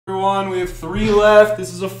Everyone, we have 3 left.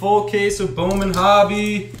 This is a full case of Bowman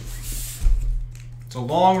Hobby. It's a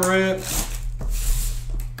long rip.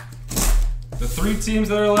 The 3 teams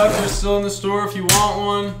that are left are still in the store if you want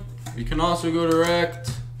one. You can also go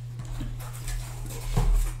direct.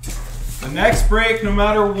 The next break, no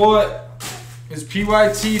matter what, is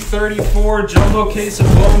PYT 34 jumbo case of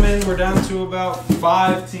Bowman. We're down to about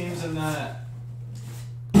 5 teams in that.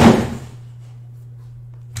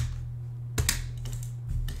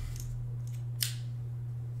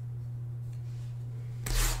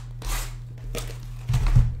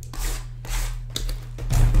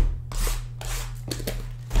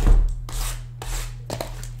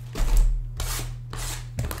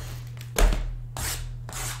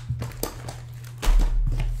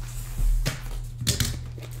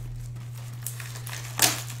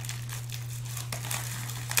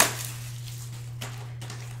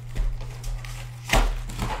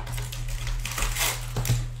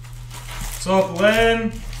 What's up,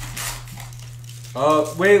 Len?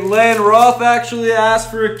 Wait, Len, Roth actually asked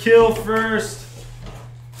for a kill first.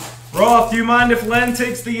 Roth, do you mind if Len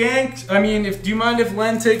takes the Yanks? Do you mind if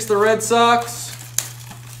Len takes the Red Sox?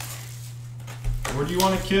 Or do you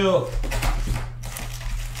want to kill?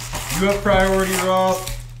 You have priority, Roth.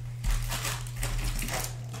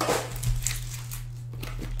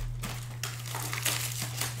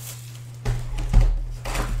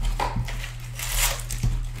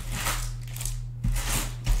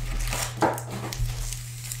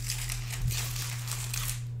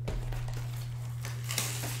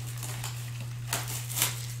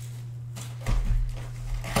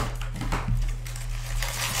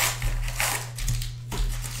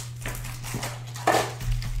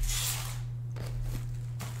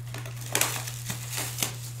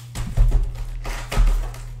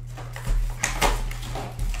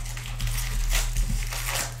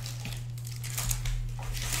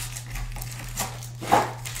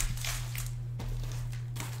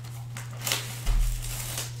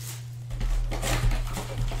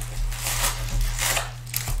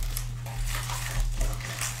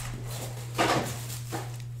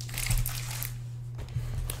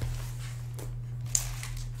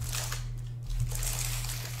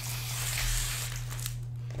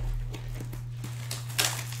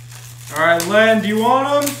 All right, Len, do you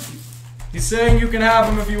want them? He's saying you can have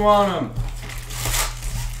them if you want them.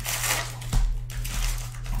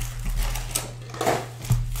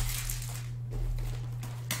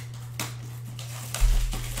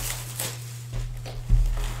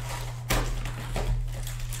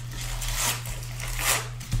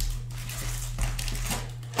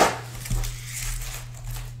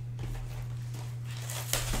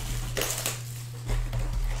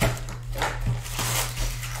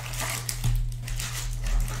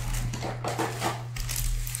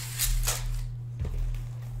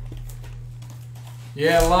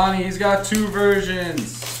 Yeah, Lonnie, he's got 2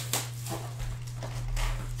 versions.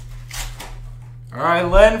 All right,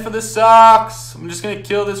 Len for the Sox. I'm just going to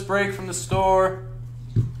kill this break from the store.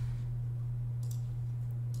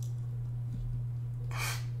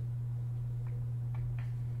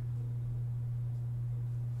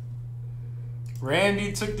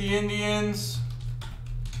 Randy took the Indians.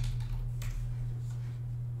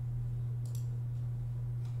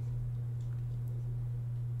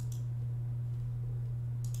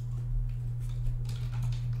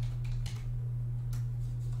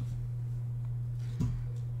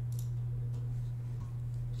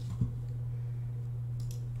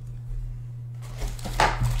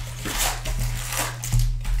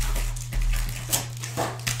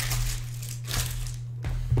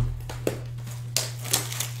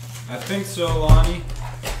 I think so, Lonnie.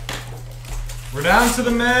 We're down to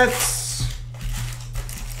the Mets.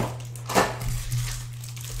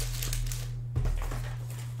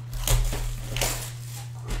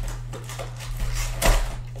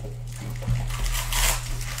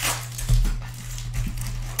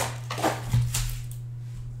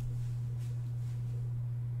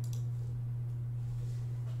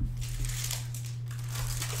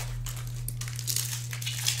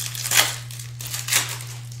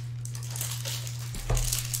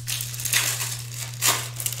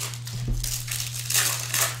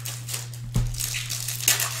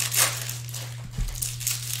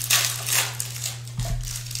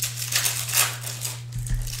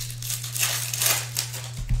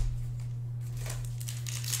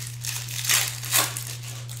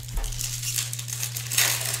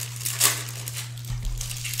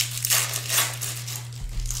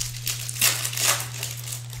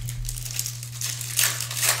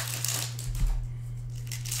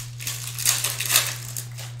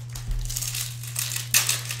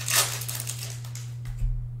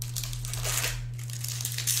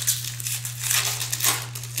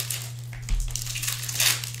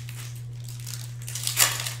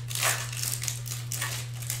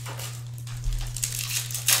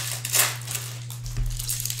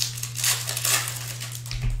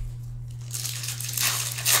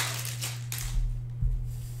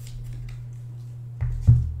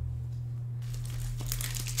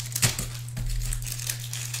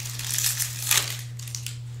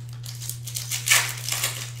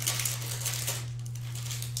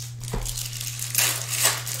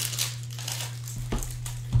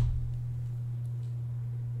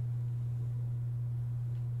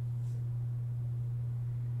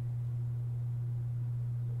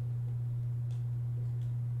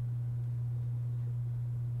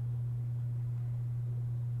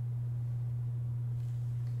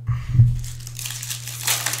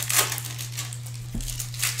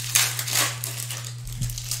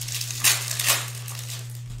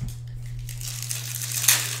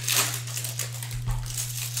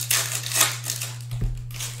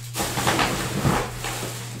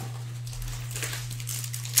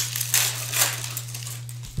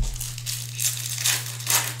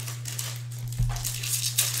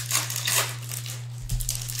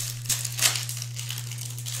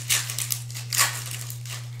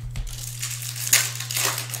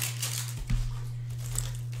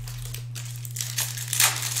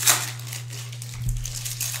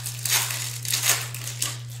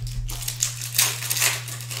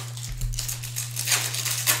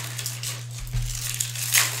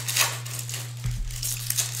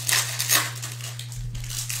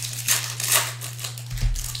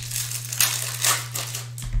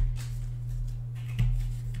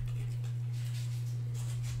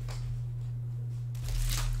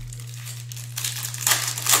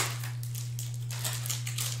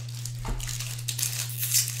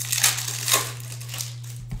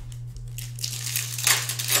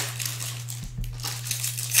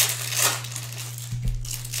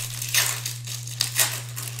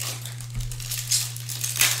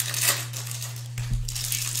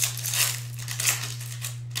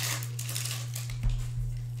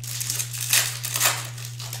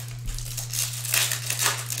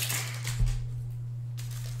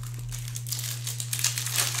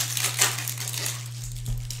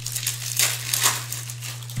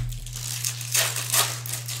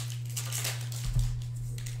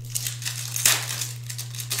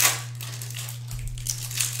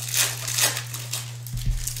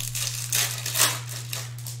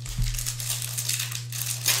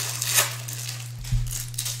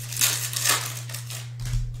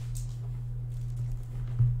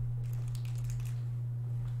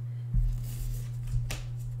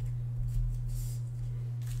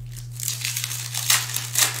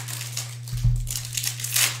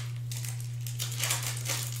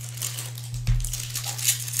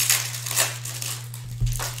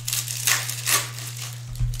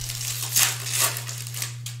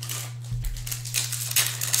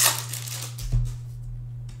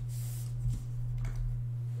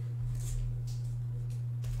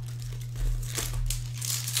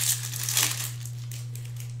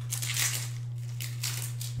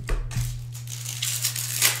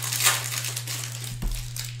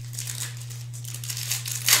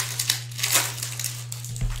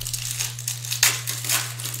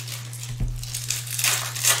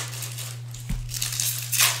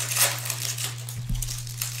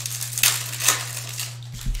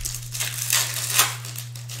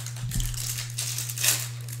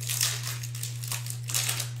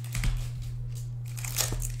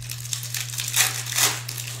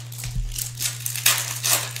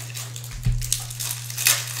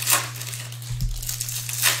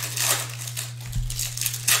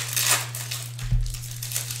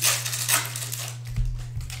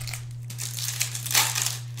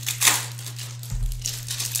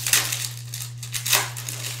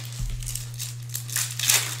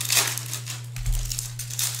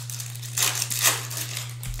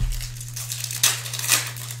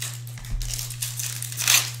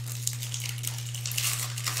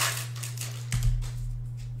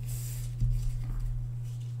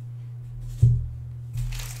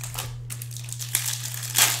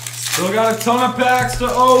 Still got a ton of packs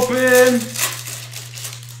to open.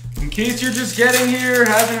 In case you're just getting here,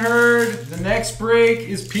 haven't heard, the next break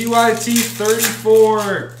is PYT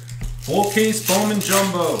 34. Full case Bowman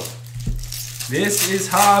Jumbo. This is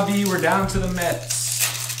Hobby. We're down to the Mets.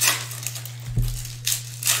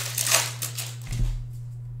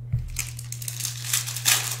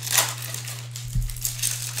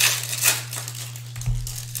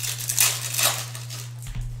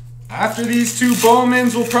 After these two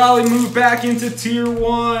Bowmans, we'll probably move back into Tier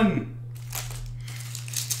 1.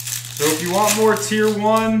 So if you want more Tier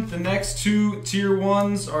 1, the next two Tier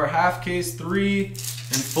 1s are half case 3 and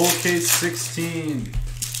full case 16.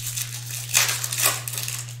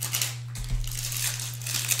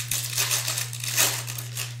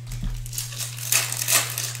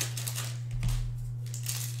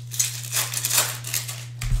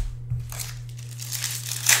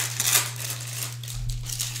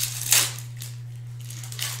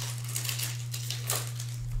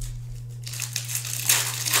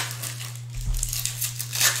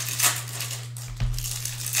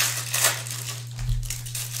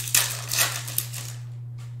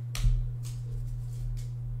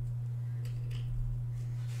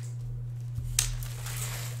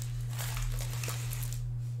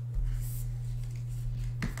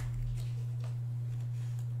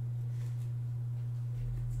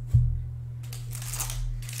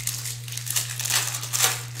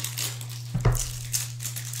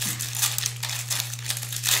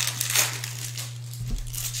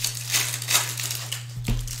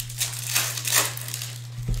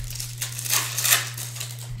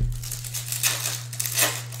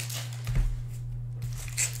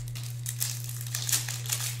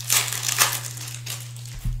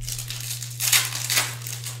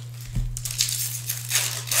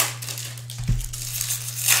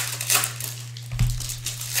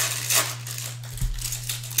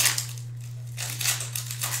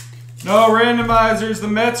 No randomizers, the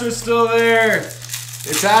Mets are still there.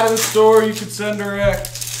 It's out of the store, you can send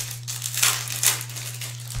direct.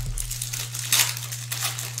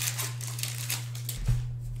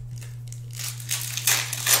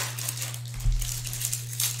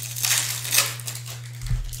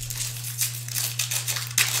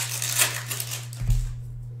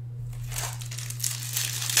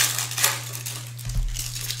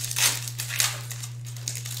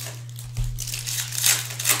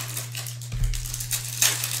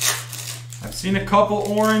 Seen a couple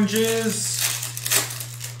oranges,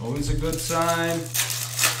 always a good sign.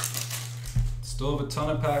 Still have a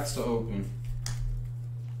ton of packs to open.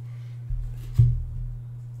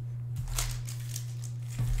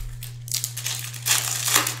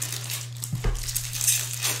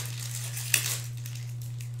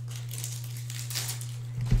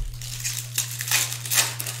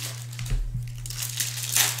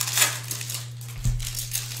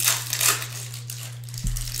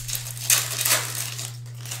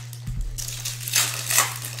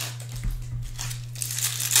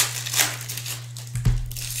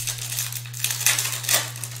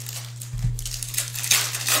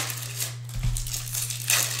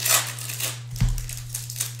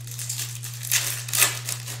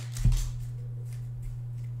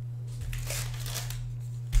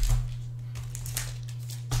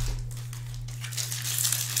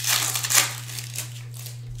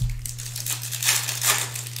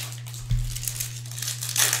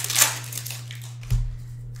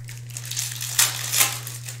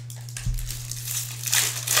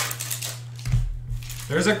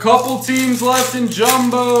 There's a couple teams left in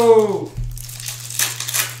Jumbo.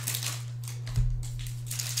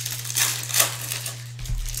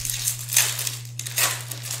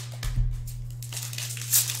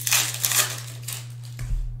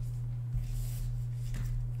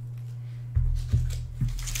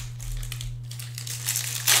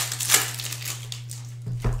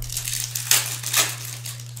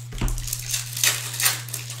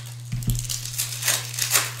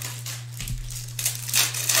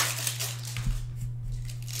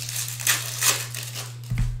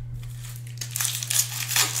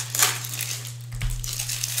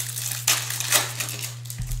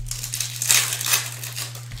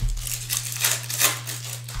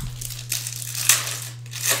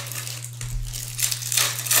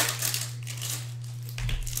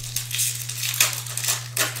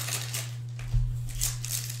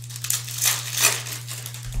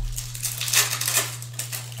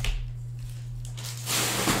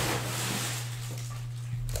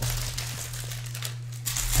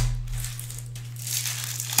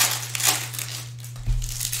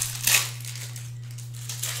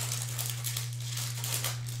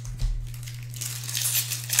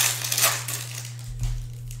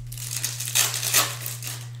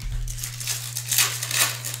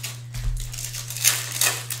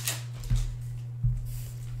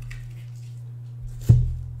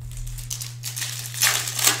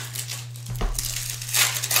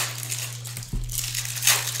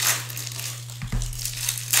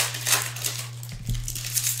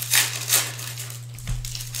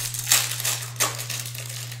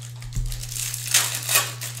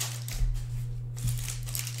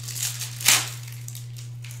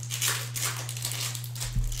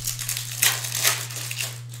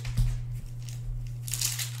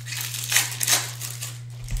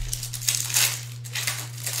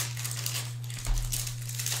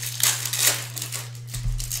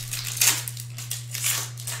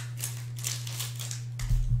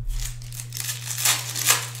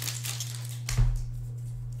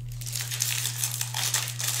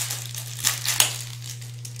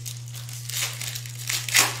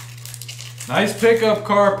 Nice pickup,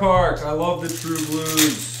 Car Park. I love the True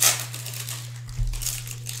Blues.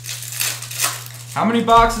 How many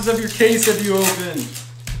boxes of your case have you opened?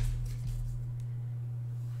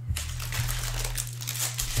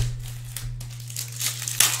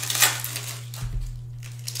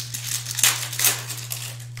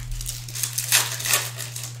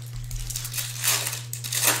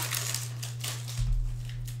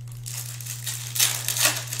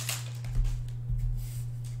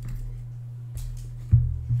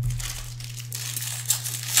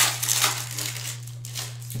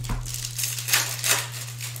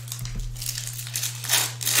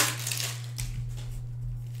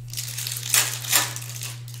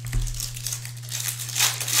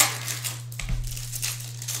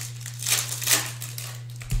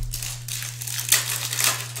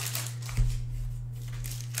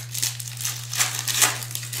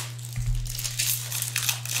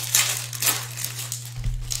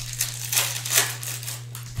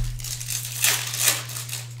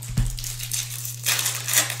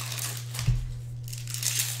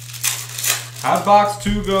 How'd box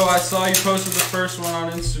 2 go? I saw you posted the first one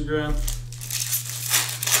on Instagram.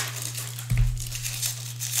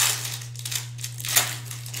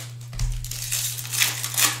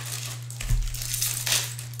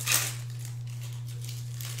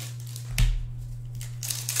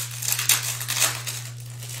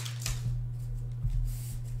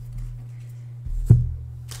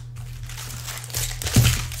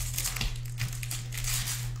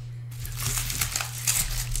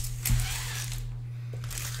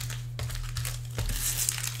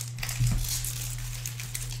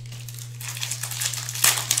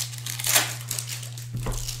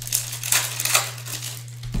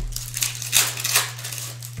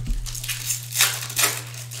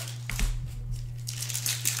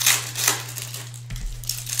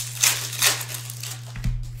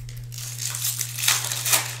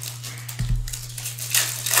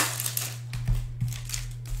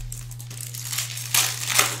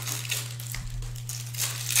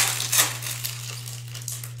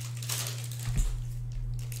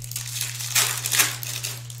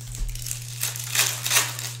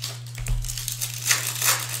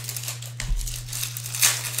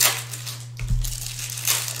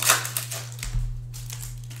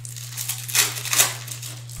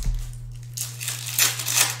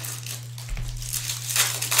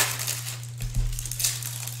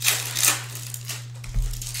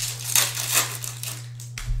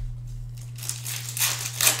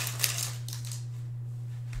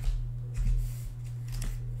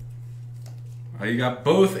 Oh, you got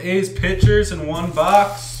both A's pitchers in one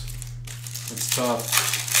box? That's tough.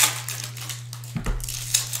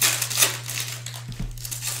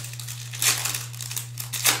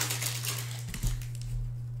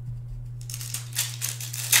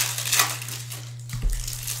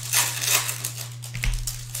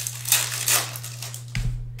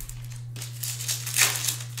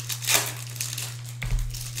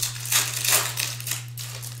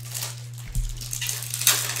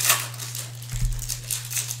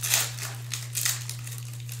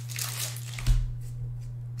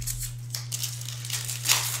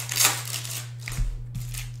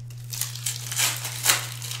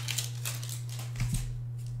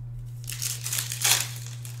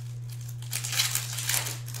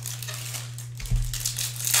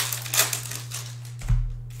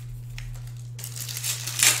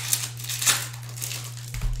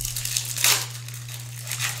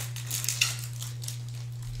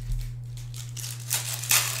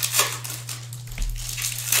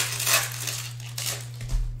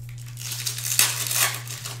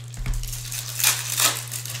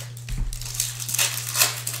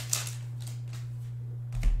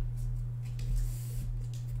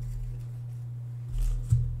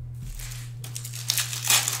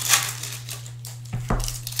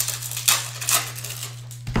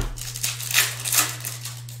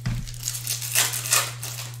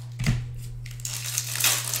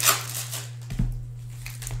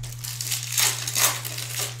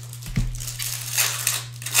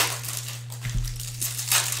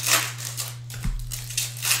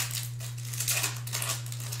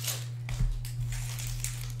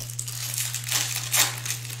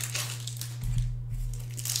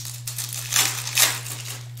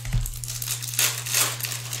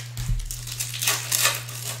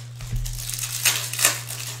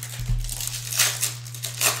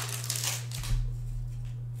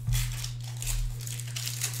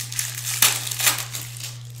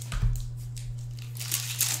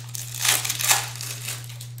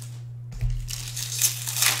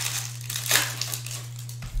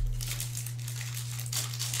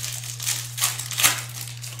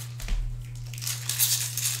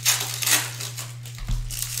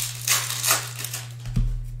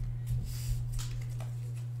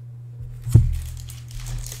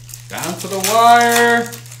 Down to the wire.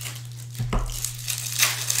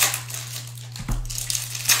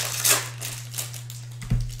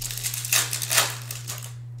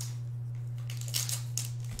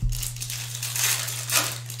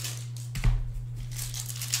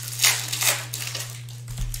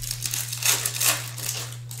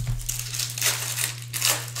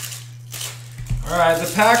 All right, the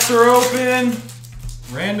packs are open.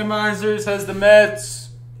 Randomizers has the Mets.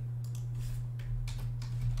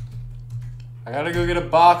 I gotta go get a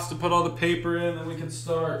box to put all the paper in, then we can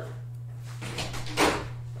start.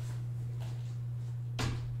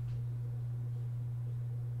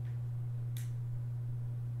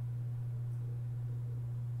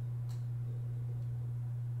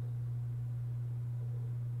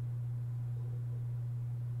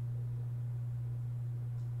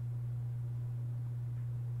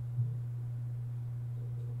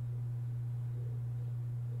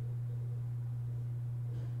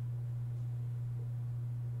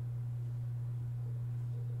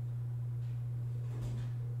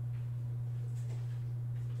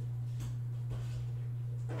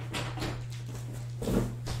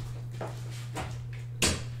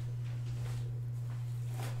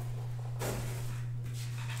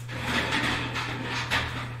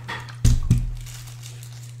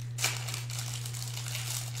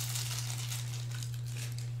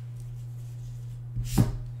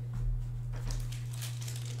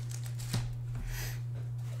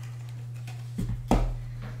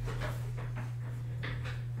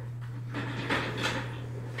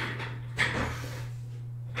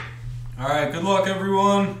 All right, good luck,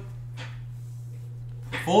 everyone.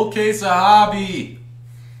 Full case of hobby.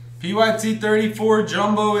 PYT 34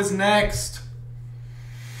 Jumbo is next.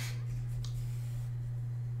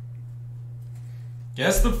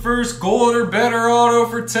 Guess the first gold or better auto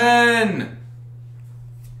for 10.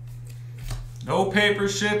 No paper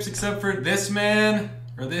ships except for this man,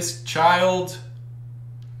 or this child,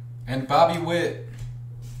 and Bobby Witt.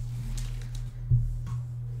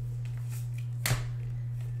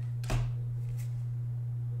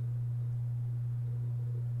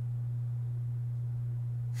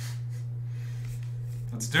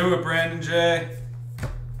 Let's do it, Brandon J.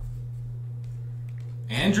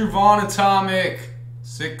 Andrew Vaughn Atomic.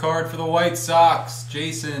 Sick card for the White Sox.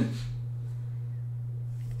 Jason.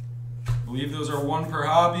 I believe those are 1 per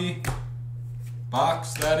hobby.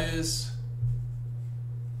 Box, that is.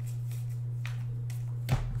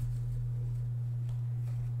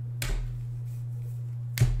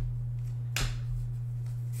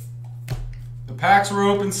 The packs were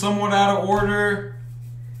open somewhat out of order.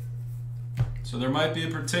 So there might be a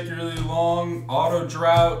particularly long auto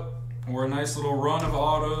drought or a nice little run of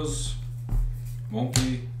autos. Won't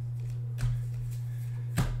be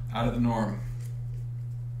out of the norm.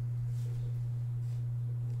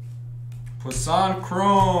 Poisson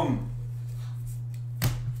Chrome.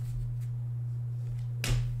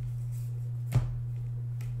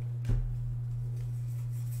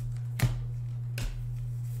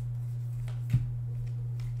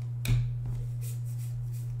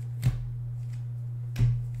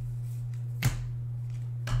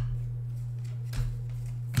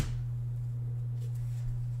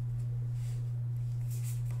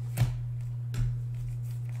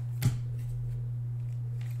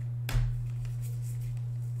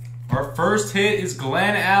 Our first hit is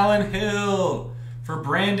Glenn Allen Hill for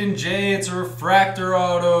Brandon J. It's a refractor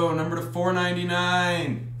auto, number to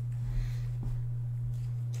 499.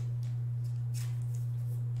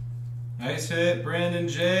 Nice hit, Brandon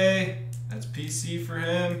J. That's PC for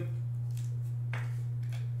him.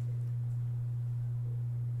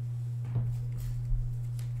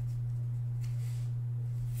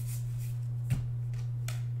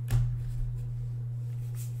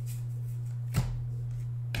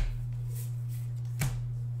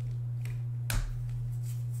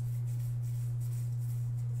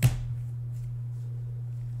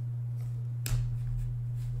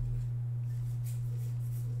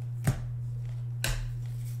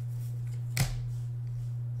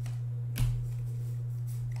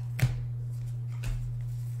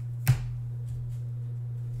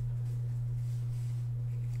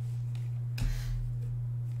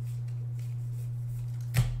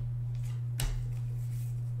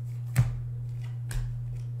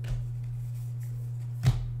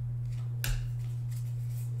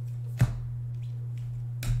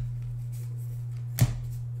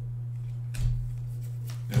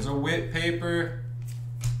 There's a Witt paper.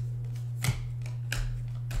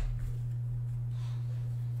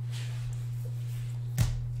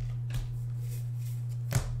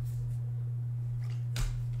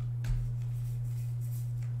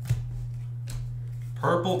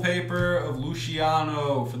 Purple paper of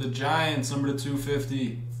Luciano for the Giants, number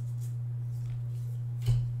 /250.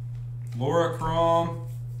 Laura Chrome.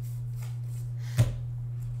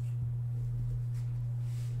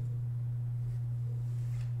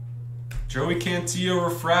 Joey Cantillo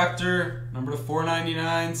refractor, number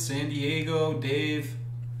 /499, San Diego, Dave.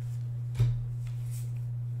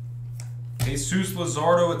 Jesus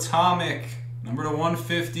Luzardo atomic, number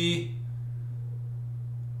 /150.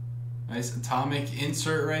 Nice atomic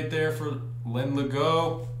insert right there for Len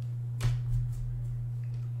Legault.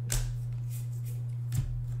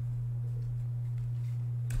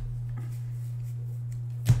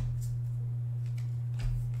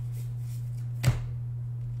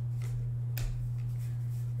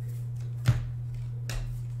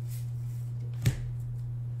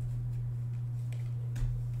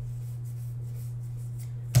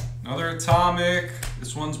 Another atomic.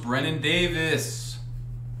 This one's Brennan Davis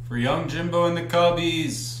for Young Jimbo and the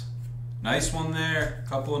Cubbies. Nice one there. A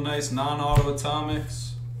couple of nice non-auto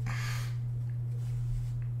atomics.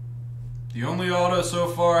 The only auto so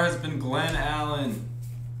far has been Glenn Allen.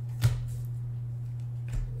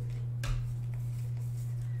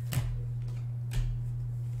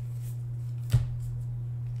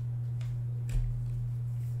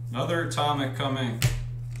 Another atomic coming.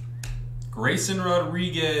 Grayson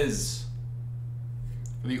Rodriguez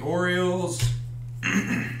for the Orioles.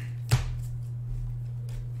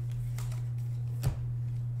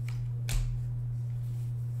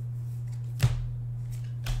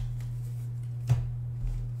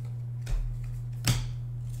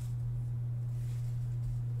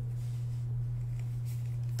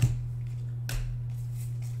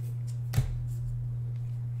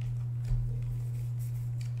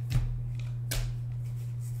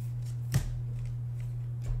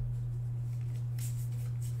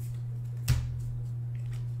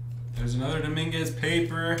 There's another Dominguez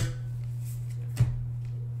paper.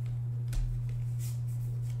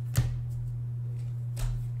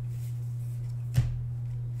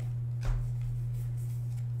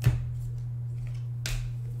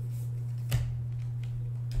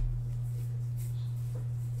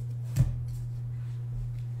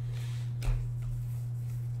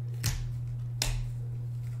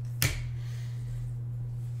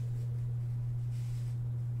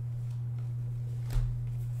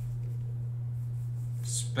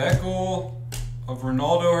 Speckle of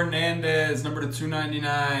Ronaldo Hernandez, number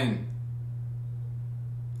 /299.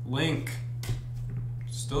 Link.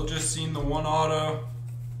 Still just seen the one auto.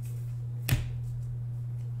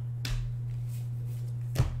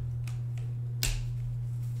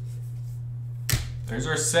 There's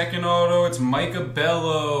our second auto. It's Micah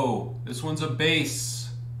Bello. This one's a base.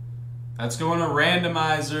 That's going to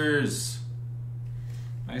randomizers.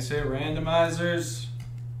 I say randomizers.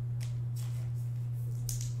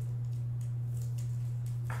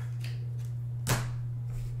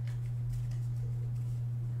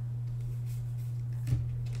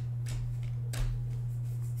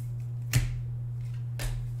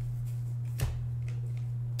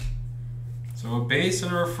 So a base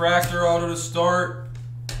and a refractor auto to start.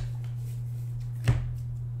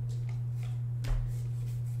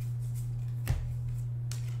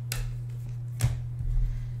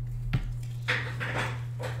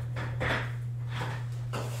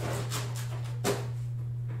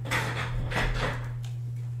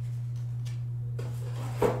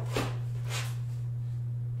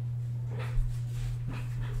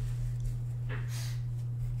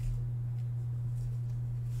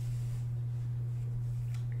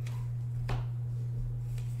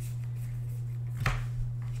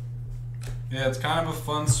 Yeah, it's kind of a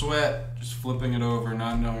fun sweat, just flipping it over,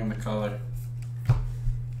 not knowing the color.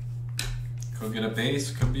 Could get a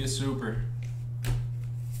base, could be a super.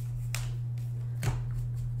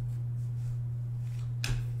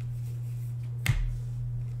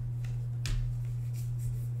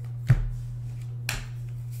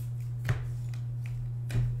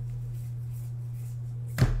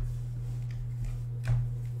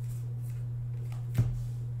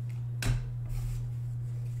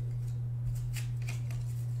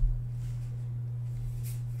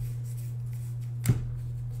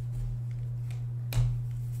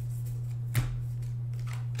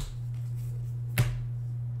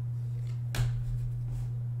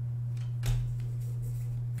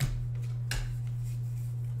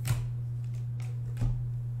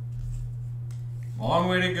 Long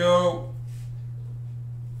way to go.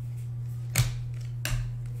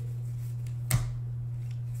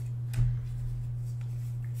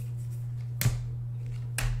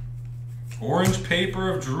 Orange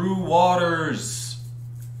paper of Drew Waters.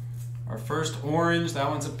 Our first orange, that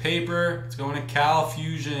one's a paper. It's going to Cal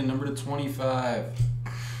Fusion, number to 25.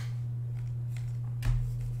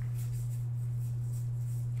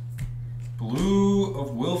 Blue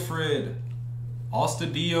of Wilfred.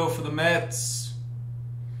 Alstadio for the Mets.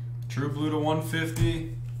 True blue to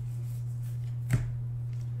 150.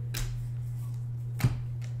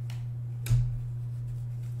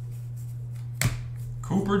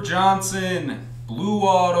 Cooper Johnson, blue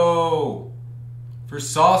auto for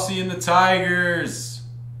Saucy and the Tigers.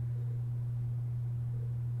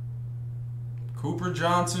 Cooper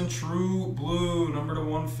Johnson, true blue, number to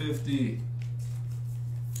 150.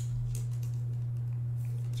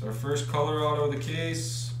 It's our first color auto of the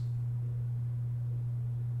case.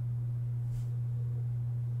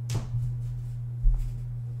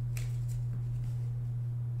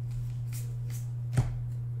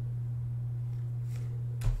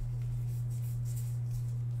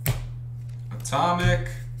 Atomic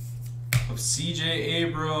of CJ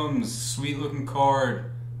Abrams, sweet looking card.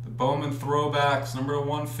 The Bowman throwbacks, number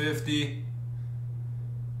 150.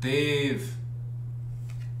 Dave,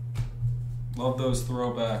 love those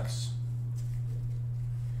throwbacks.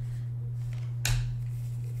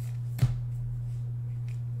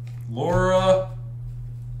 Laura,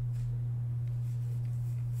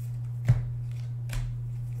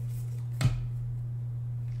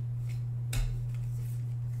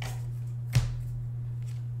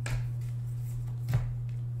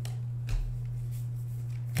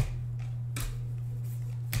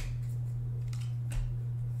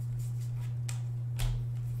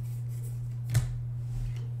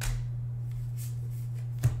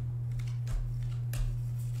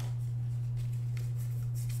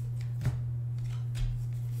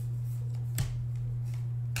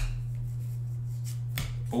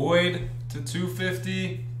 Boyd to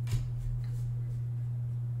 250.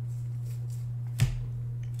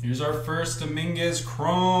 Here's our first Dominguez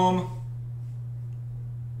Chrome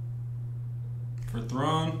for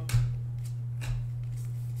Throne.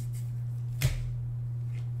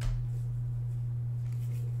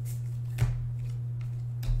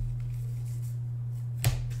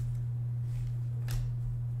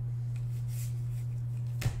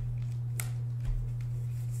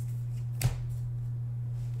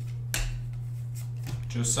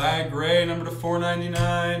 Josiah Gray, number to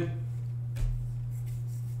 499.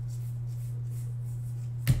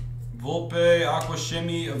 Volpe, Aqua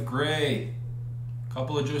Shimmy of Gray.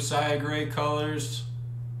 Couple of Josiah Gray colors.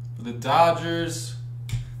 For the Dodgers,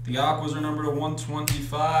 the Aquas are number to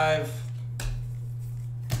 125.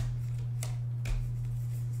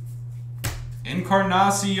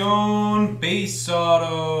 Encarnacion, base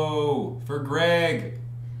auto for Greg.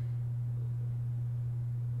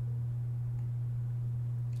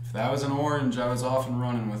 If that was an orange, I was off and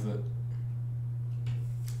running with it.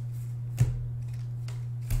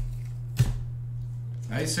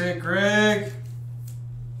 Nice hit, Greg.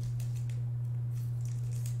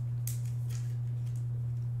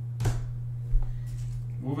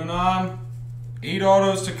 Moving on. 8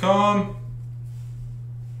 autos to come.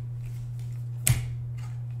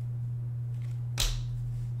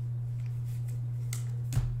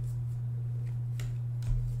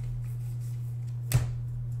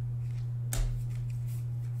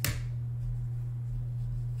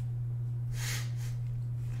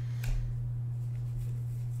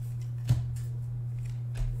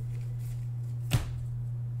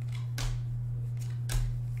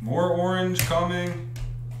 More orange coming.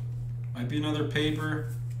 Might be another paper.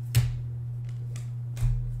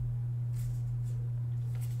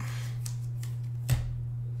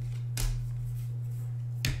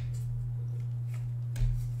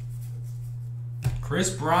 Chris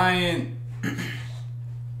Bryant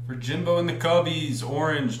for Jimbo and the Cubbies.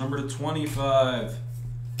 Orange, number to 25.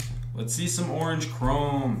 Let's see some orange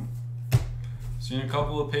chrome. Seen a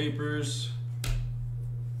couple of papers.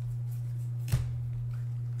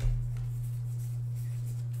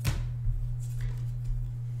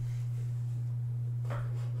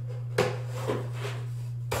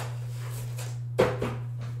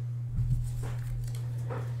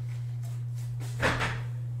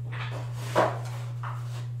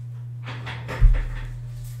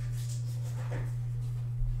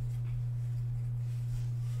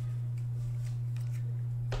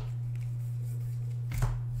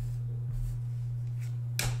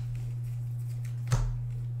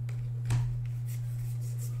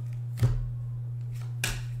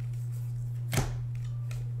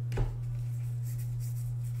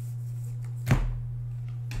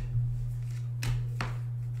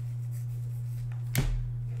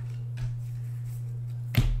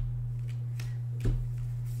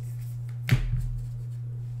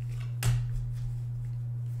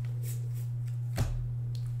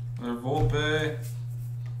 Volpe.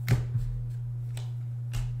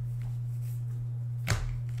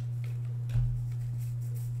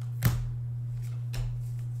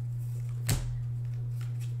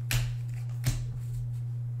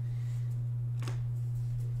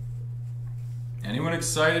 Anyone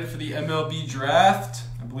excited for the MLB draft?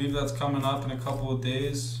 I believe that's coming up in a couple of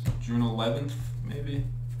days. June 11th, maybe.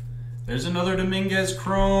 There's another Dominguez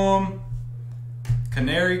Chrome.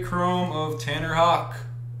 Canary Chrome of Tanner Houck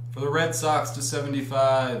for the Red Sox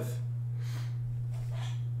 /75.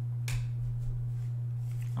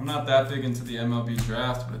 I'm not that big into the MLB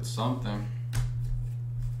draft, but it's something.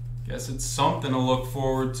 Guess it's something to look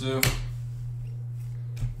forward to.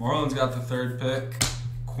 Marlins got the 3rd pick.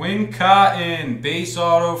 Quinn Cotton, base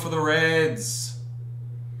auto for the Reds.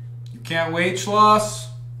 You can't wait, Schloss?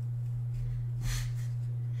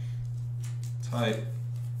 Tight.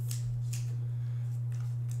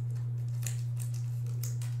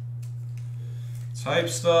 Type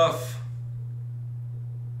stuff.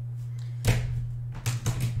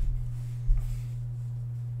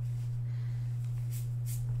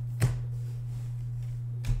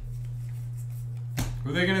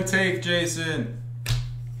 Who are they gonna take, Jason?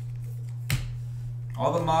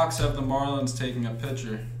 All the mocks have the Marlins taking a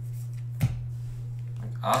pitcher.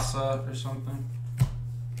 Like Asa or something.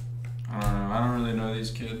 I don't know. I don't really know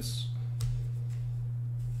these kids.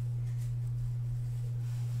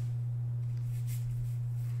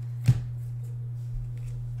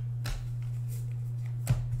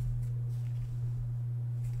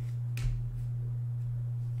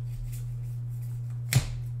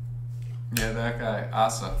 Yeah, that guy,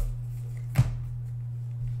 Asa.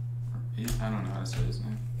 I don't know how to say his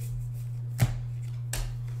name.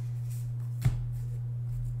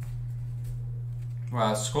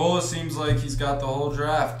 Wow, Scola seems like he's got the whole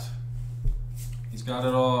draft. He's got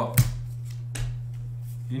it all.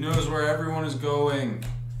 He knows where everyone is going.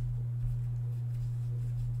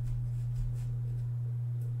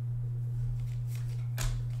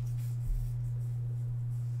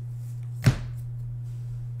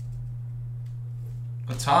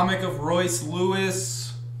 Atomic of Royce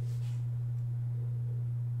Lewis.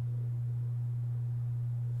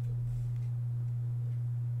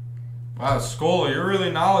 Wow, Scola, you're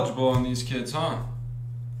really knowledgeable on these kids, huh?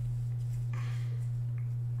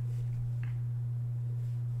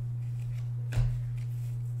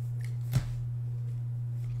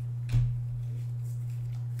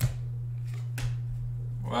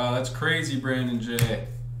 Wow, that's crazy, Brandon J.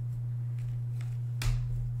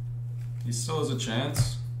 He still has a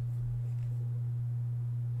chance.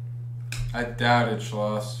 I doubt it,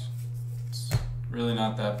 Schloss. It's really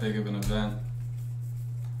not that big of an event.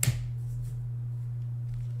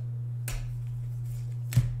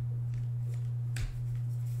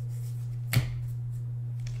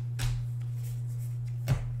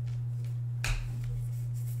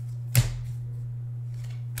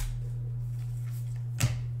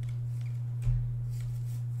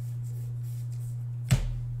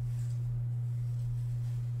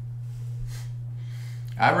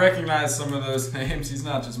 I recognize some of those names. He's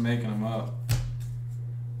not just making them up.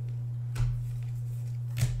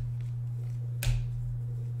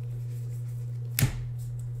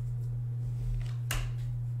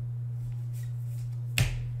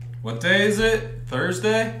 What day is it?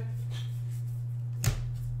 Thursday?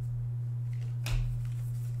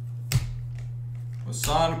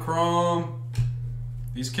 Wasan Chrome.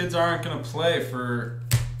 These kids aren't going to play for...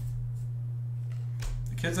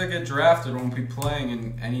 Kids that get drafted won't be playing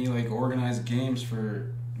in any like organized games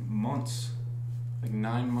for months, like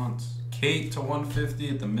 9 months. Kate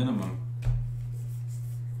 /150 at the minimum.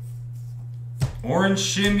 Orange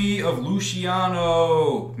Shimmy of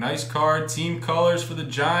Luciano. Nice card. Team colors for the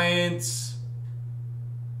Giants.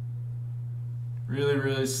 Really,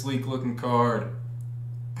 really sleek looking card.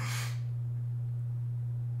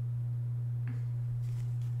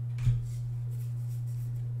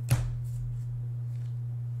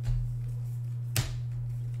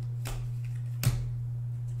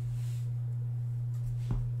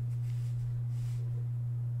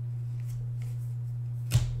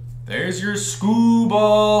 There's your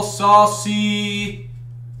Scooball, Saucy.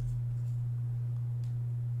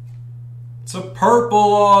 It's a purple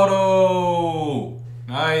auto.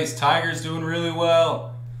 Nice. Tiger's doing really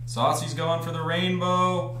well. Saucy's going for the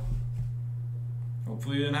rainbow.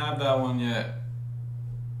 Hopefully you didn't have that one yet.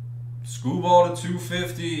 Scooball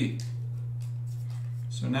 /250.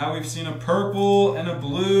 So now we've seen a purple and a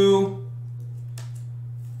blue.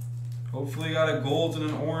 Hopefully got a gold and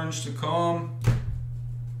an orange to come.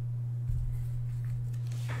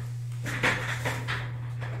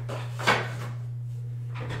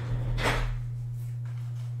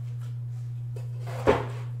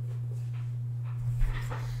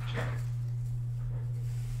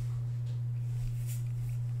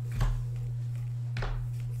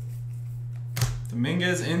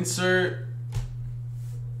 Dominguez insert.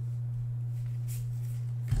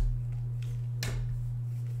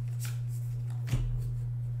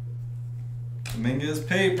 Dominguez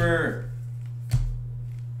paper.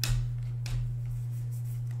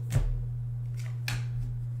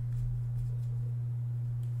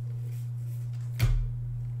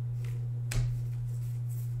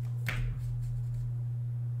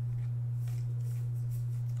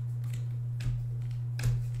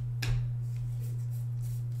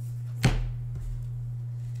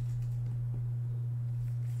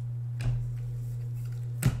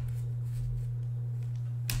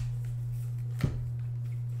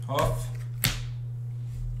 Huff.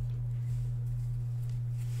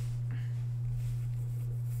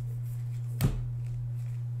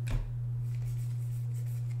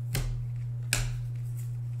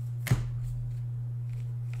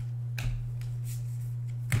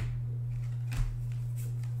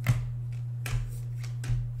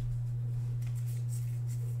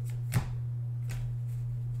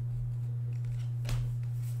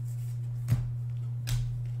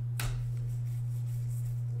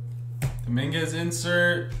 Dominguez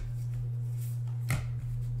insert.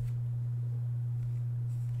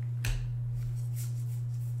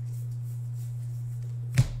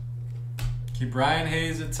 Keep Ryan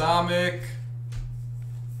Hayes atomic.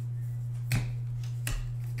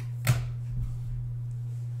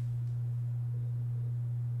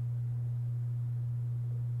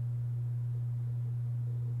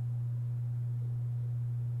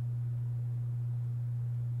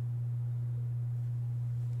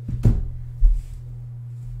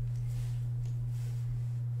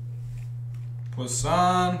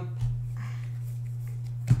 Poisson.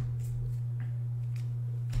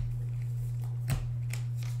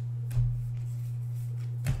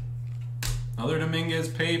 Another Dominguez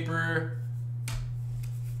paper.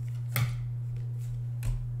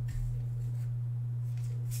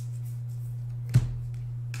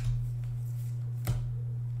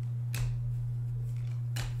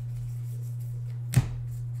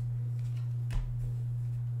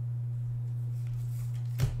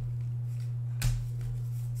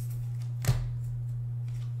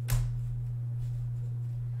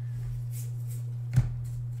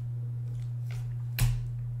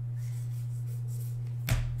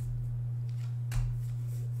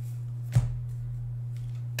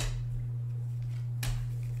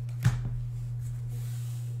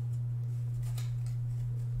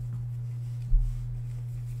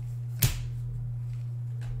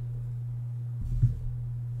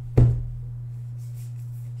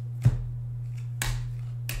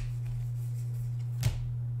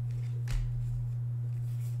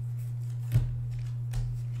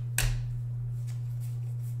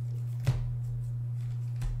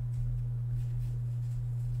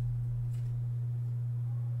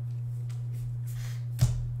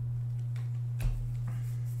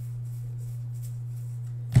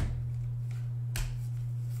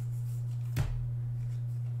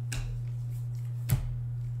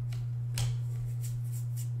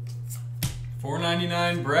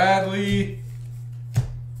 $4.99 Bradley.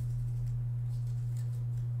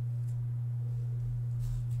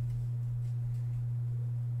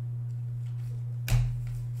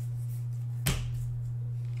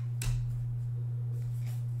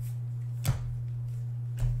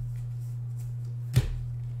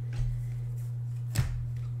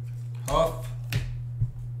 Huff.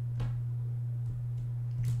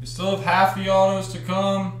 We still have half the autos to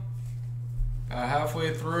come. About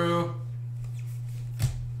halfway through.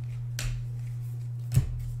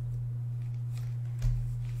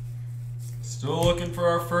 Still looking for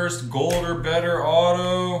our first gold or better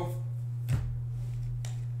auto.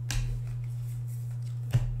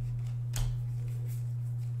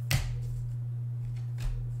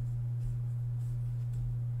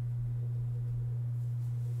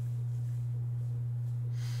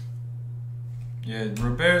 Yeah,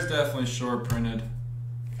 Robert's definitely short printed.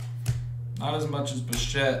 Not as much as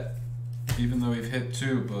Bichette, even though we've hit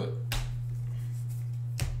 2, but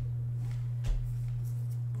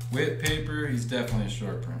Witt paper, he's definitely a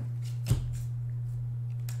short print.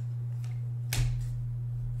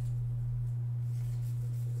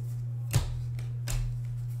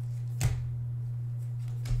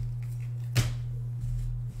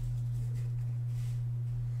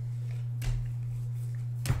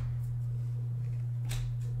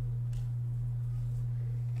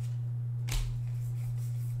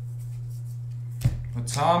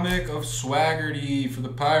 Atomic of Swaggerty for the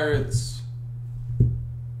Pirates.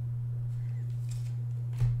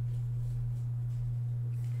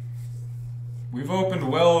 We've opened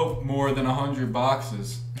well more than 100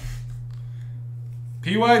 boxes.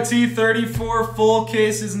 PYT 34 full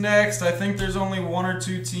case is next. I think there's only 1 or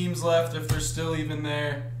 2 teams left if they're still even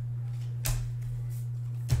there.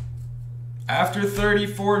 After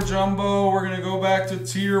 34 jumbo, we're going to go back to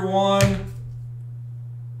tier 1.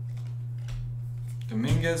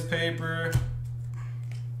 Dominguez paper.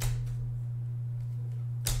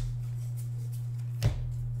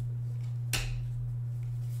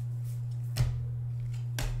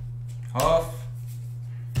 Huff.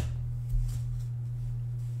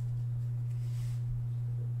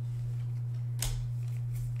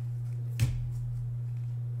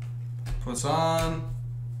 Puts on.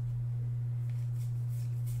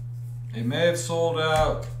 It may have sold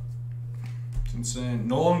out. It's insane.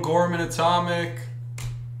 Nolan Gorman Atomic.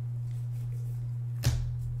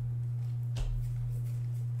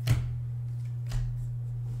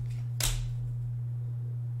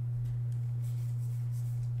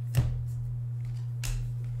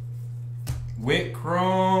 Wick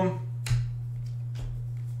Chrome.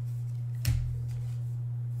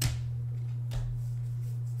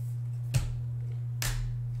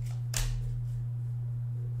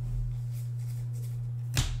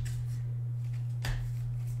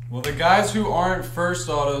 Well, the guys who aren't first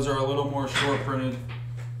autos are a little more short printed.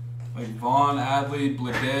 Like Vaughn, Adley,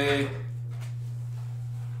 Blade.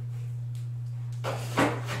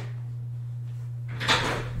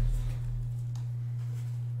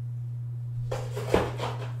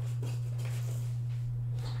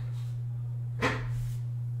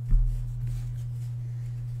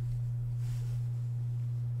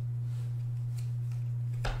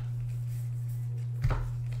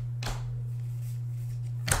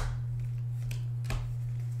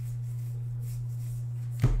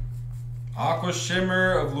 Aqua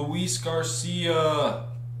Shimmer of Luis Garcia,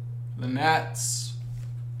 the Nats.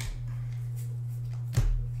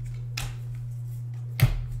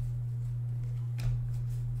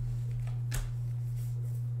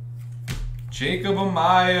 Jacob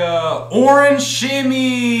Amaya, Orange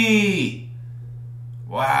Shimmy.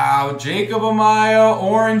 Wow, Jacob Amaya,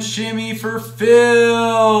 Orange Shimmy for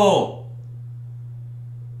Phil.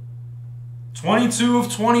 22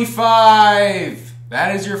 of 25.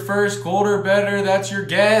 That is your first gold or better. That's your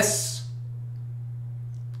guess.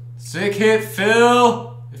 Sick hit,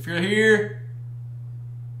 Phil, if you're here.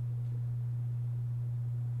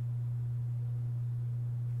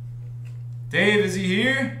 Dave, is he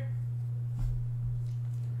here?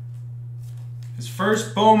 His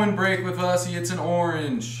first Bowman break with us, he hits an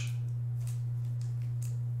orange.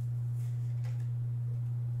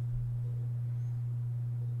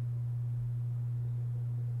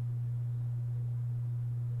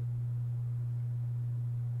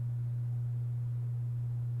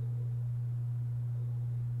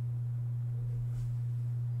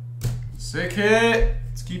 Sick hit.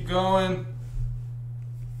 Let's keep going.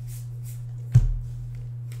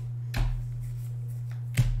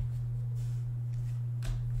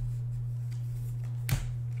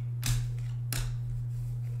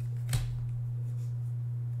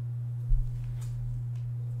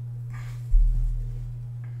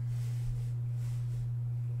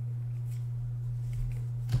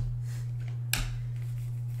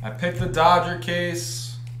 I picked the Dodger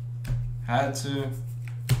case. Had to.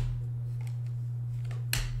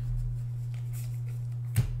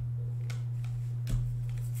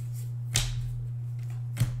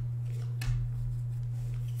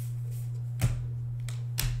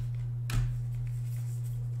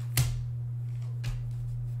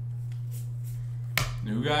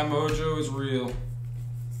 New guy mojo is real.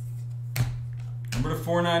 Number to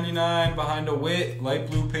 499 behind a Witt, light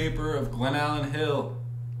blue paper of Glen Allen Hill.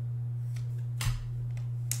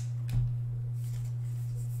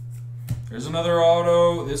 There's another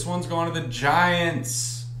auto. This one's going to the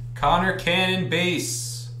Giants. Connor Cannon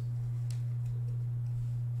base.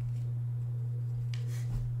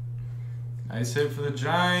 Nice hit for the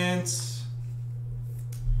Giants.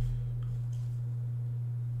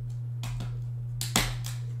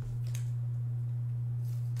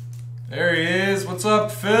 There he is. What's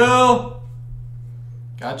up, Phil?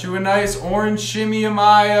 Got you a nice orange shimmy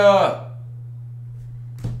Amaya.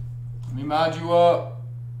 Let me mod you up.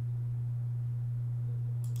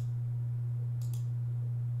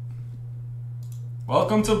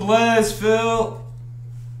 Welcome to Blaze, Phil.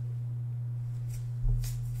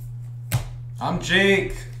 I'm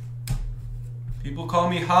Jake. People call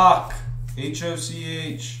me Hawk.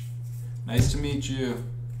 H-O-C-H. Nice to meet you.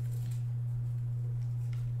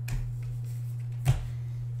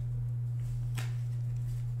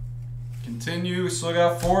 Continue. Still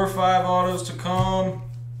got 4 or 5 autos to come.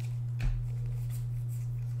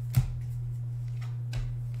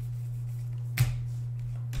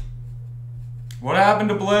 What happened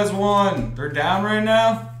to Blez 1? They're down right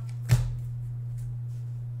now?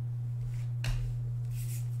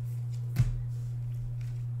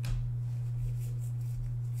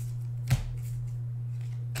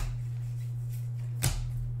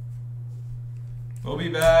 We'll be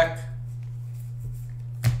back.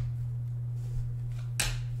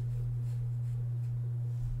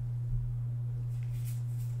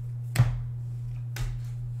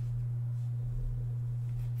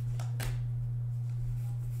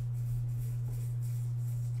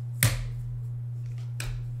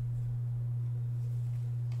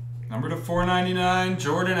 Number to 499,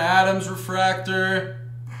 Jordan Adams refractor.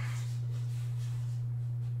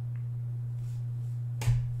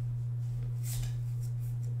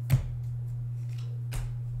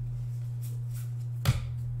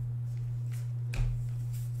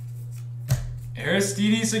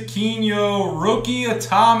 Aristides Aquino, rookie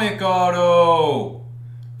atomic auto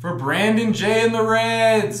for Brandon J and the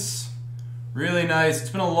Reds. Really nice. It's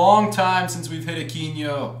been a long time since we've hit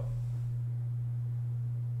Aquino.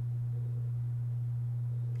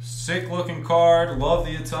 Sick looking card. Love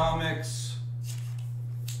the atomics.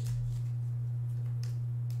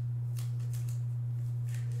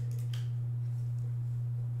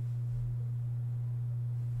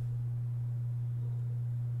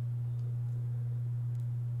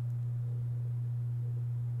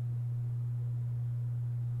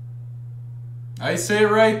 I say it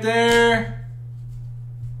right there.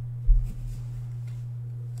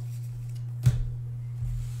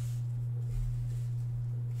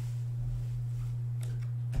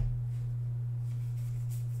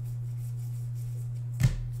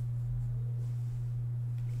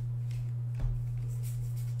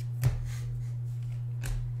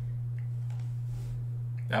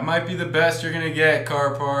 That might be the best you're gonna get,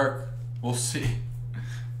 Car Park. We'll see.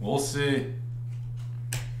 We'll see.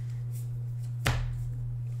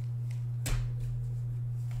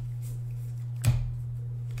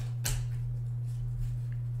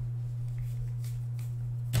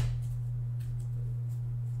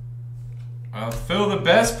 Phil, the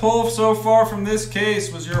best pull so far from this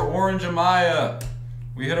case was your orange Amaya.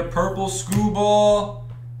 We hit a purple Skubal.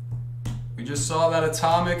 We just saw that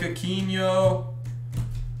atomic Aquino.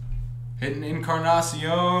 Hit an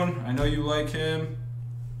Encarnacion. I know you like him.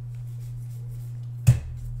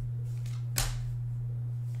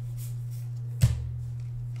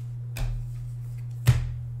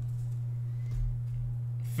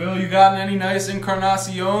 Phil, you gotten any nice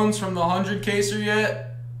Encarnacions from the 100 caser yet?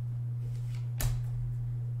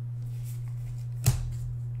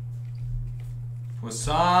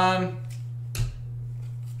 Poisson.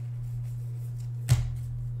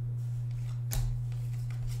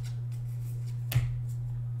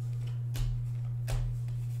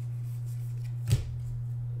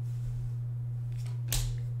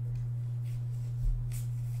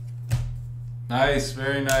 Nice,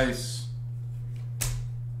 very nice.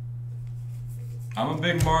 I'm a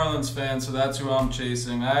big Marlins fan, so that's who I'm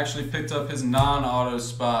chasing. I actually picked up his non-auto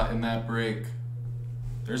spot in that break.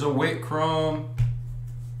 There's a Wick Chrome.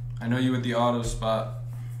 I know you with the auto spot.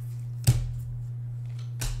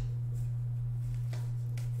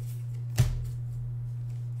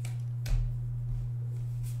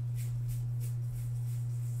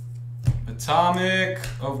 Atomic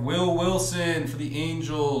of Will Wilson for the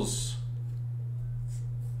Angels.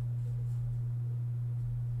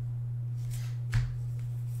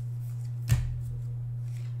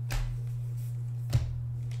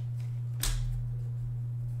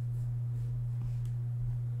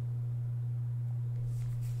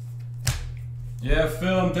 Yeah,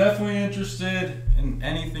 Phil, I'm definitely interested in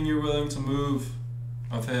anything you're willing to move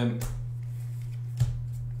of him.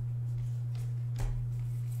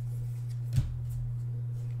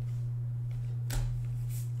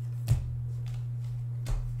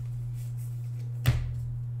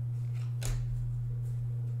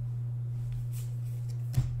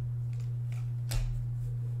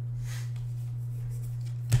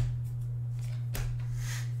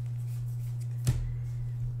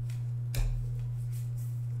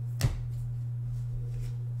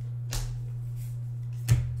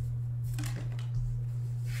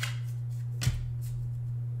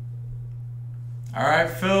 All right,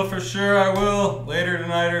 Phil, for sure I will. Later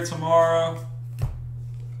tonight or tomorrow.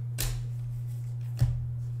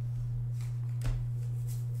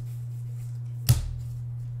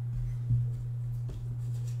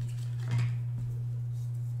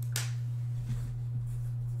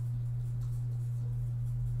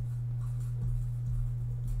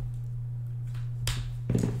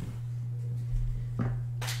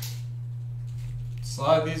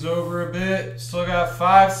 Slide these over a bit. Still got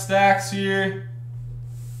 5 stacks here.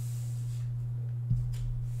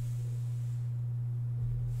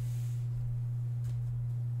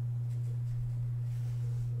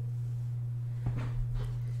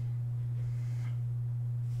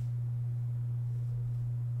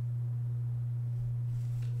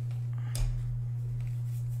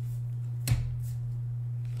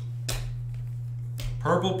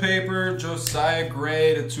 Purple paper, Josiah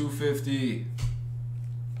Gray to 250.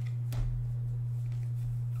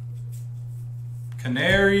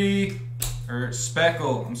 Canary, or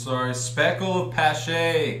Speckle, I'm sorry, Speckle of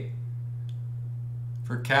Pache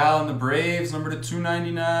for Cal and the Braves, number to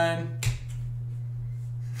 299.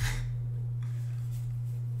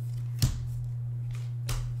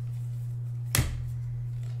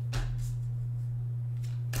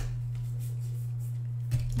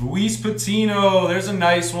 Luis Patino, there's a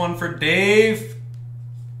nice one for Dave.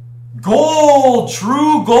 Gold,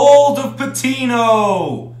 true gold of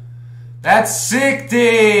Patino. That's sick,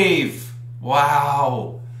 Dave.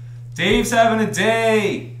 Wow. Dave's having a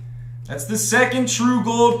day. That's the second true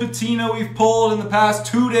gold Patino we've pulled in the past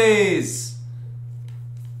 2 days.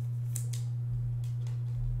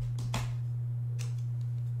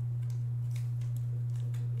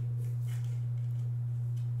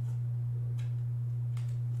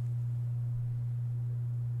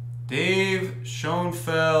 Dave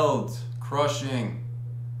Schoenfeld, crushing.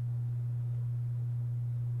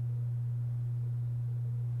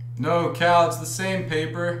 No, Cal, it's the same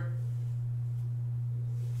paper.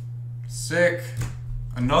 Sick.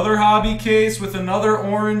 Another hobby case with another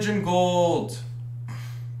orange and gold.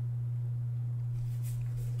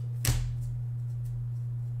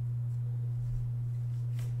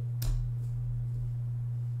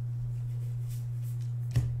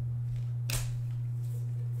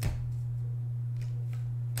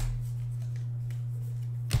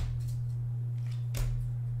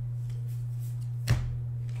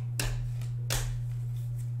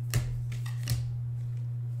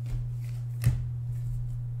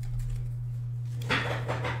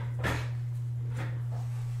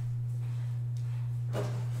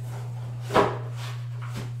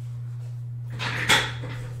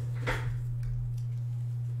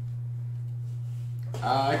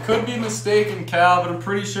 I could be mistaken, Cal, but I'm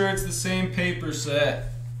pretty sure it's the same paper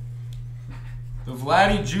set. The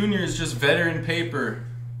Vladdy Jr. is just veteran paper.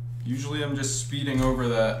 Usually I'm just speeding over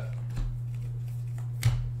that.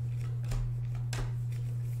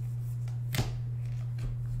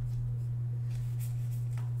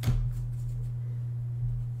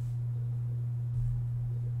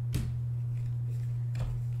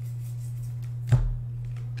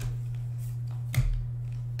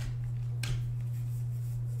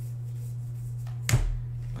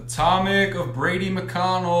 Atomic of Brady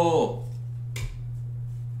McConnell.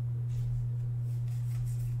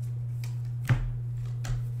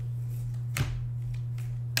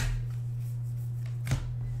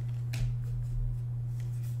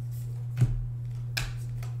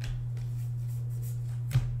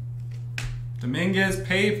 Dominguez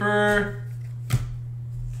paper.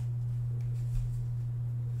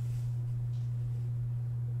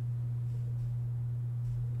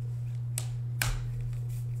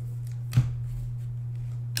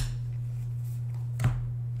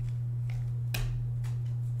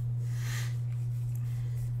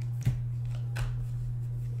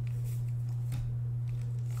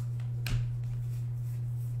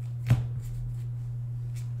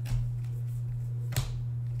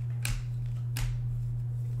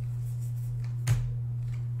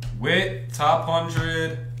 Witt, top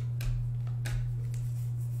 100.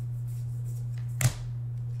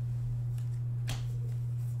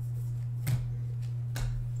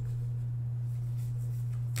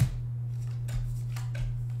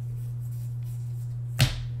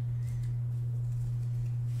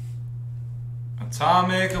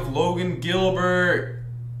 Atomic of Logan Gilbert.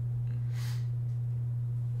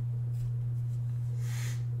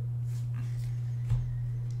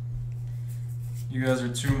 You guys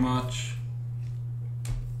are too much.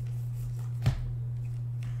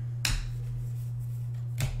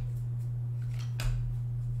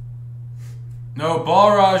 No,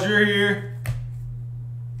 Balraj, you're here.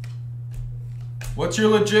 What's your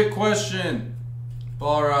legit question,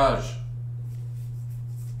 Balraj?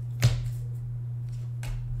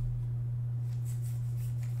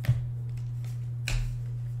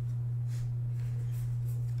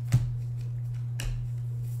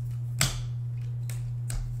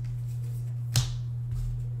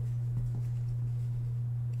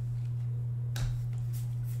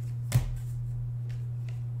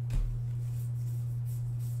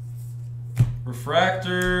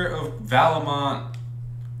 Refractor of Valamont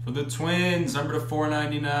for the Twins, number to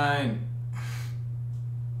 499.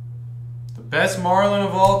 The best Marlin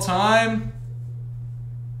of all time?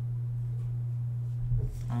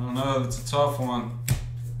 I don't know. That's a tough one.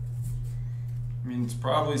 I mean, it's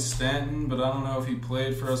probably Stanton, but I don't know if he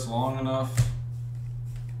played for us long enough.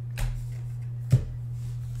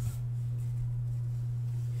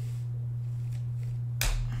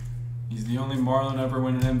 He's the only Marlin ever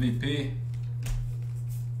win an MVP.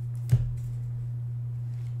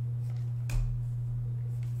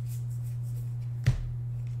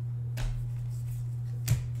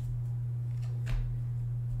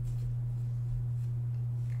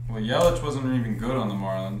 Well, Yelich wasn't even good on the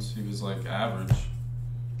Marlins. He was like average.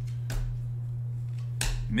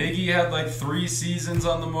 Miggy had like 3 seasons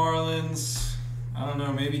on the Marlins. I don't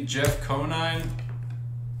know, maybe Jeff Conine,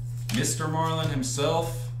 Mr. Marlin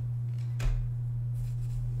himself.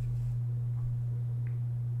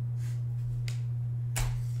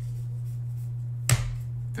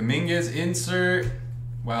 Dominguez insert.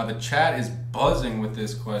 Wow, the chat is buzzing with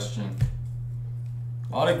this question.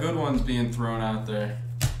 A lot of good ones being thrown out there.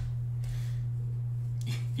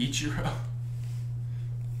 Ichiro.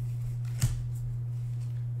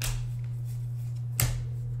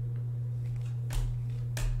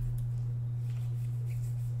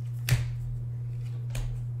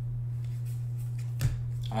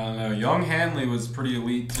 I don't know. Young Hanley was pretty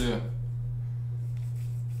elite too.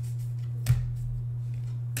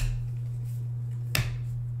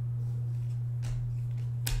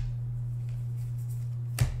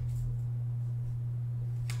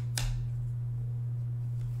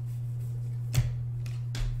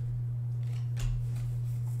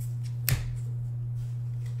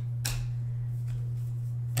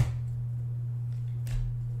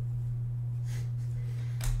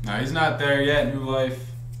 No, he's not there yet. New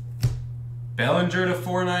life. Bellinger to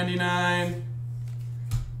 499.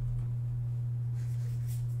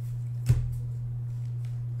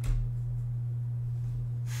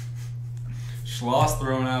 Schloss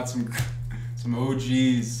throwing out some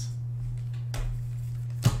OGs.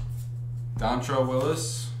 Dontrell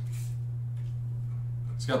Willis.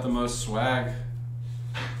 He's got the most swag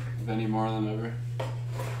of any Marlin ever.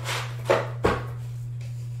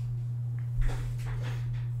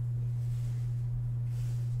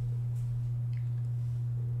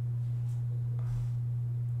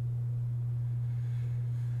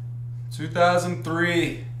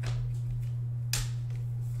 (2003).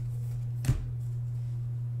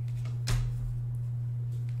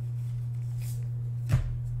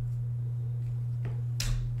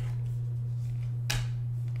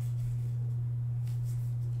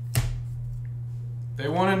 They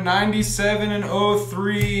won in 97 and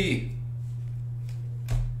 03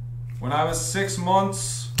 when I was 6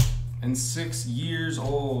 months and 6 years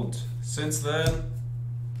old. Since then,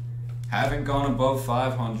 haven't gone above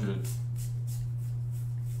 500.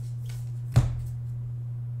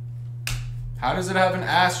 How does it have an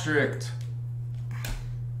asterisk?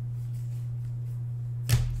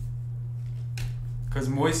 Because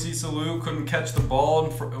Moises Alou couldn't catch the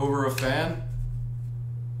ball over a fan?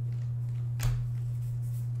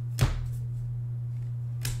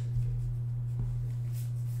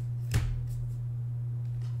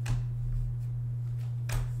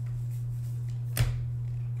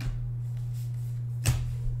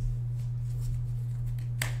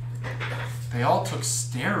 They all took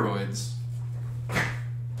steroids.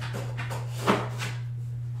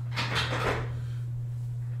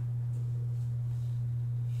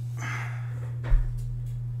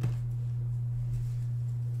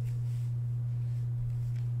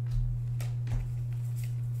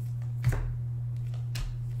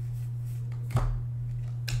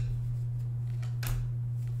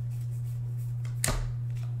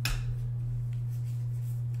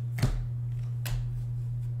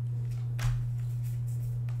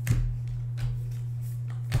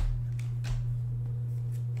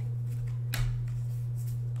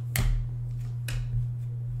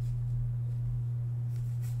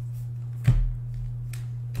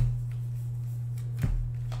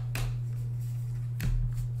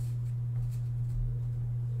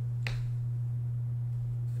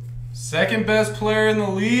 Second best player in the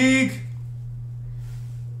league?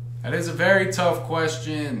 That is a very tough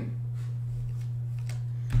question.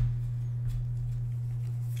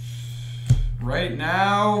 Right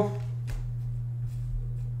now,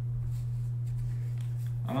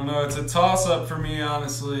 I don't know. It's a toss-up for me,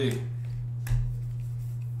 honestly.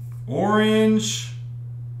 Orange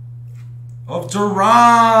of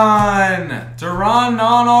Duran. Duran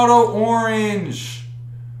non-auto orange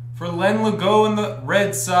for Len Legault and the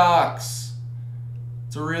Red Sox.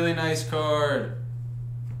 It's a really nice card.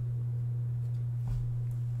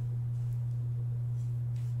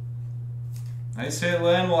 Nice hit,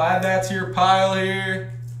 Len. We'll add that to your pile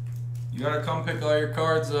here. You gotta come pick all your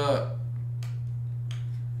cards up.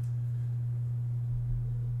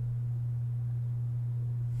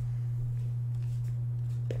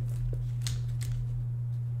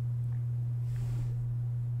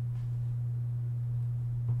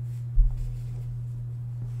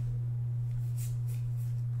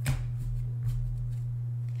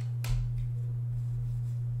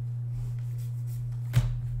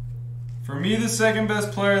 For me, the second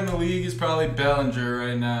best player in the league is probably Bellinger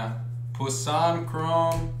right now. Poisson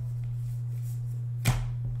Chrome.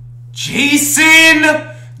 Jason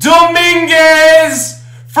Dominguez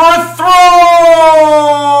for Throne!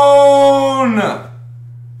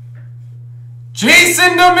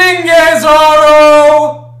 Jason Dominguez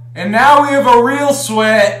auto! And now we have a real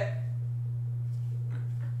sweat.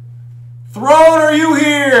 Throne, are you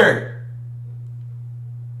here?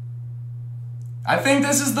 I think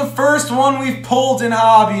this is the first one we've pulled in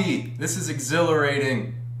Hobby. This is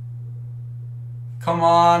exhilarating. Come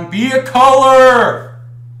on, be a color.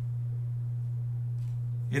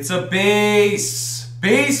 It's a base.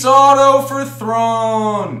 Base auto for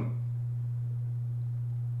Throne.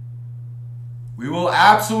 We will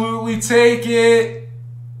absolutely take it.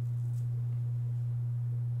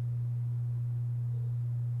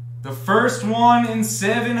 The first one in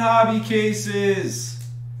 7 Hobby cases.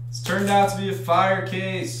 It's turned out to be a fire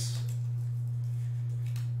case.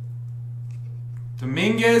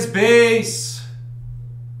 Dominguez base.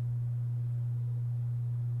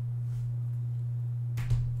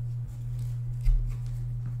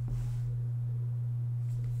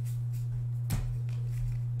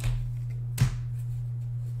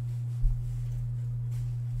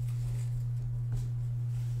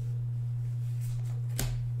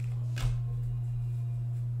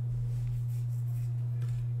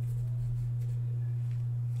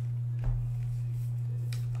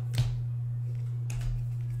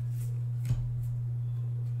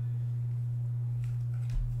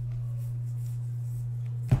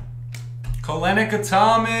 Kalenic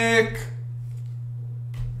Atomic.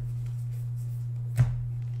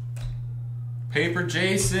 Paper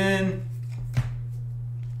Jason.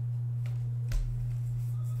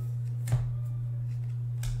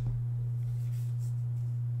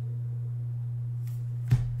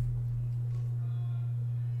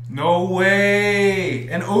 No way.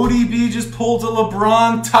 And ODB just pulled a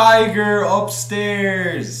LeBron Tiger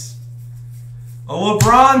upstairs. A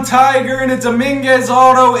LeBron Tiger and a Dominguez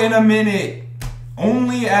auto in a minute.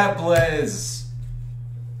 Only at Blez.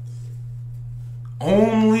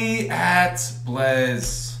 Only at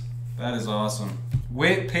Blez. That is awesome.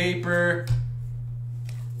 Wit paper.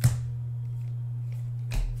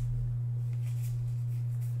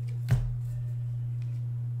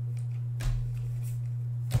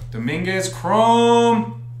 Dominguez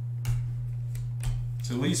Chrome.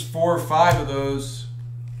 It's at least 4 or 5 of those.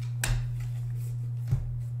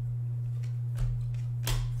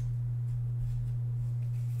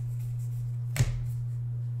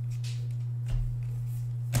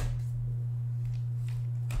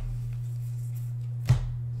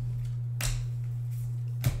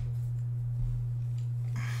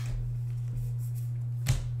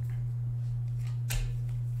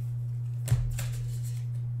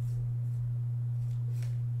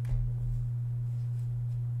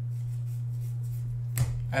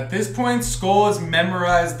 At this point, Skull has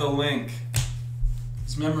memorized the link.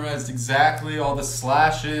 He's memorized exactly all the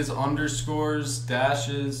slashes, underscores,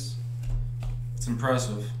 dashes. It's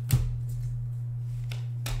impressive.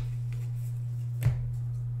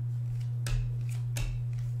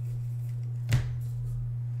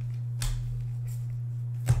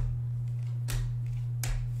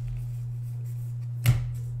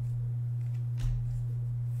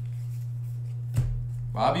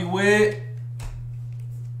 Bobby Witt.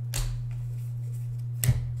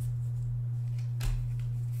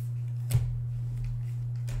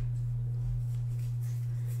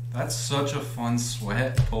 That's such a fun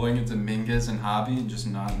sweat, pulling a Dominguez in Hobby and just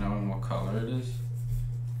not knowing what color it is.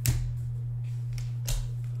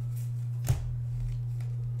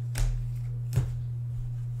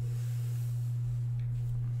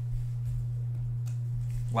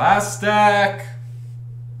 Last stack.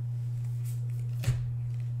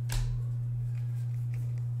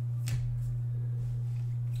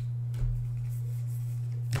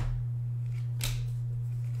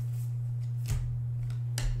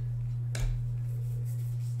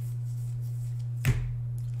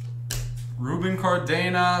 Ruben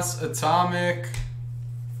Cardenas, Atomic.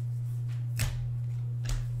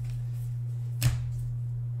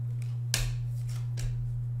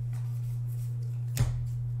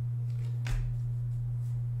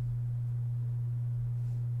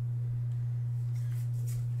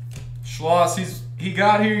 Schloss, he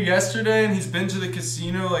got here yesterday and he's been to the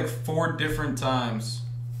casino like 4 different times.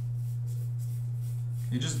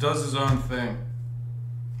 He just does his own thing.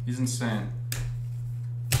 He's insane.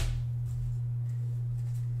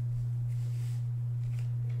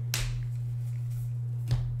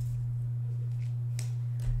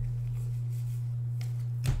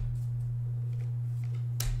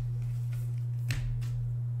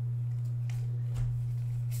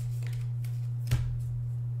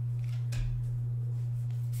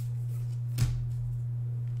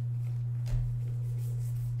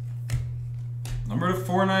 Number to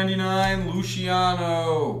 499,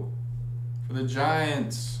 Luciano for the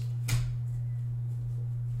Giants.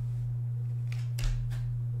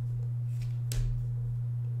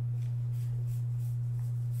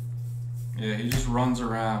 Yeah, he just runs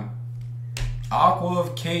around. Aqua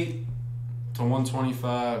of Kate to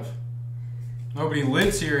 125. Nobody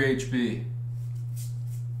lives here, HB.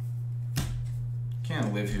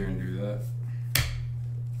 Can't live here and do that.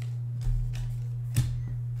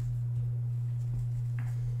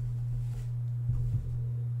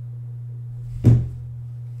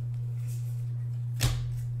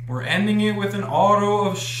 We're ending it with an auto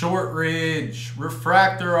of Shortridge.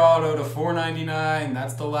 Refractor auto to 499.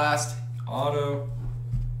 That's the last auto.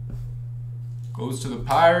 Goes to the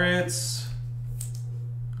Pirates.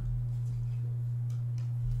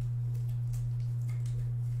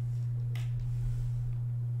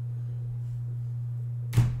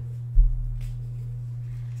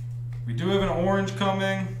 We do have an orange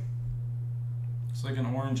coming. It's like an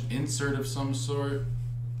orange insert of some sort.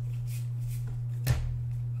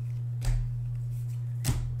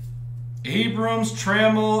 Abrams,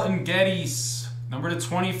 Trammell, and Geddes. Number to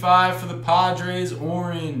 25 for the Padres,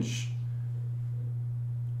 orange.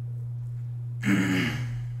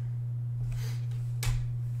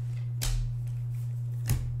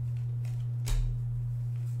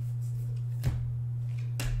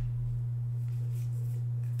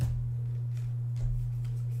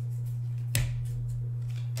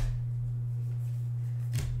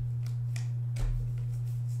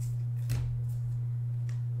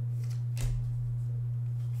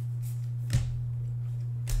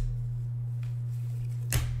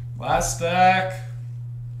 Last stack.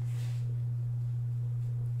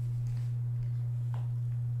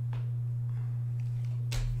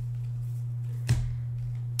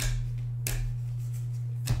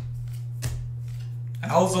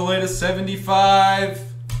 Alzolay to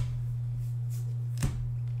 75.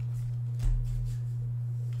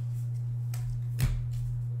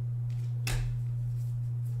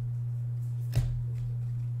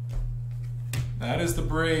 That is the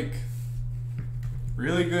break.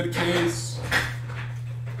 Really good case.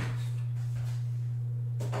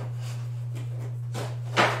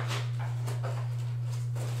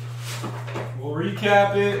 We'll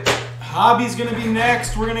recap it. Hobby's gonna be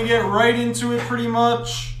next. We're gonna get right into it pretty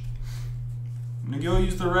much. I'm gonna go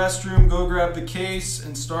use the restroom, go grab the case,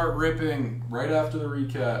 and start ripping right after the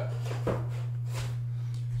recap.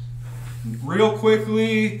 Real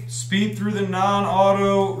quickly, speed through the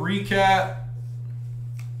non-auto recap.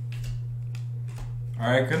 All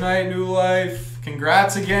right, good night, New Life.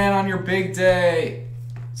 Congrats again on your big day.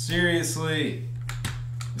 Seriously,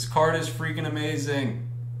 this card is freaking amazing.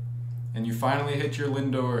 And you finally hit your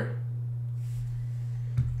Lindor.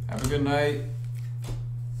 Have a good night.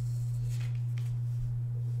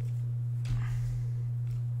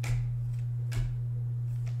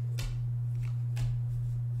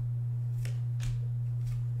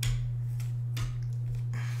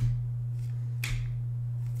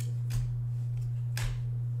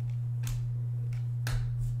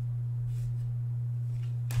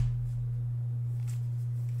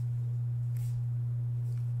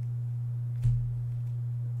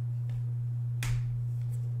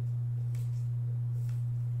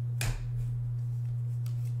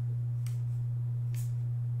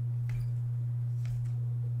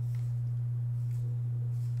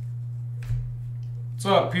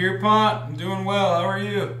 What's up, Pierpont? I'm doing well. How are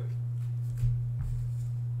you?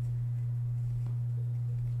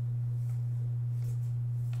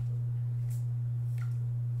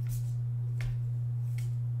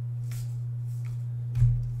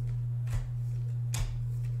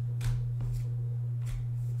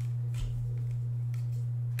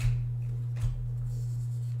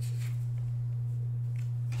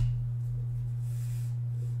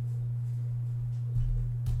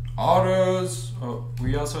 Autos. Oh,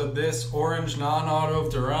 we also had this orange non-auto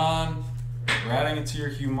of Duran. We're adding it to your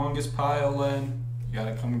humongous pile, Len. You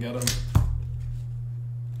gotta come get them.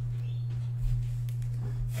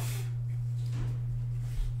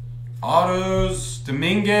 Autos.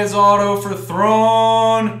 Dominguez auto for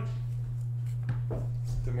Throne.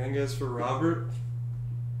 Dominguez for Robert.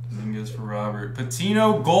 Dominguez for Robert.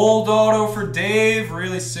 Patino gold auto for Dave.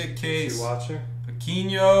 Really sick case. Is he watching?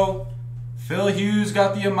 Aquino. Phil Hughes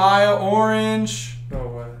got the Amaya orange. No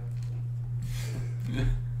way.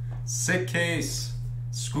 Sick case.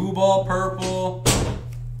 Screwball purple.